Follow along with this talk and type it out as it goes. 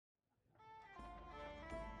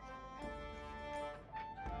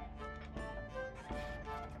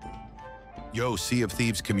Yo, Sea of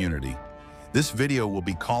Thieves community. This video will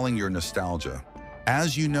be calling your nostalgia.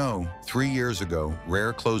 As you know, 3 years ago,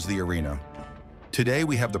 Rare closed the arena. Today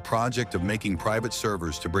we have the project of making private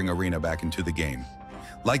servers to bring Arena back into the game.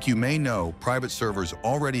 Like you may know, private servers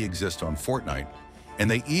already exist on Fortnite,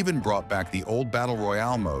 and they even brought back the old Battle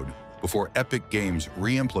Royale mode before Epic Games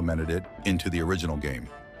re-implemented it into the original game.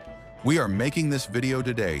 We are making this video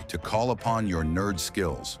today to call upon your nerd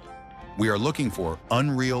skills. We are looking for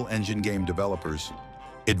Unreal Engine game developers,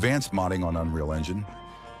 advanced modding on Unreal Engine,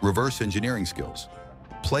 reverse engineering skills,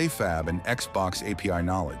 PlayFab and Xbox API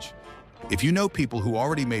knowledge. If you know people who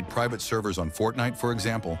already made private servers on Fortnite, for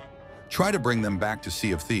example, try to bring them back to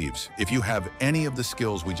Sea of Thieves if you have any of the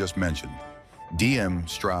skills we just mentioned. DM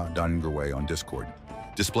Stra Dungerway on Discord.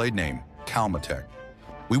 Displayed name, Calmatech.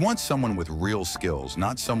 We want someone with real skills,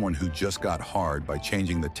 not someone who just got hard by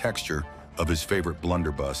changing the texture of his favorite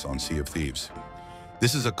blunderbuss on Sea of Thieves.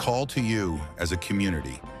 This is a call to you as a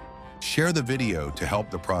community. Share the video to help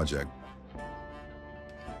the project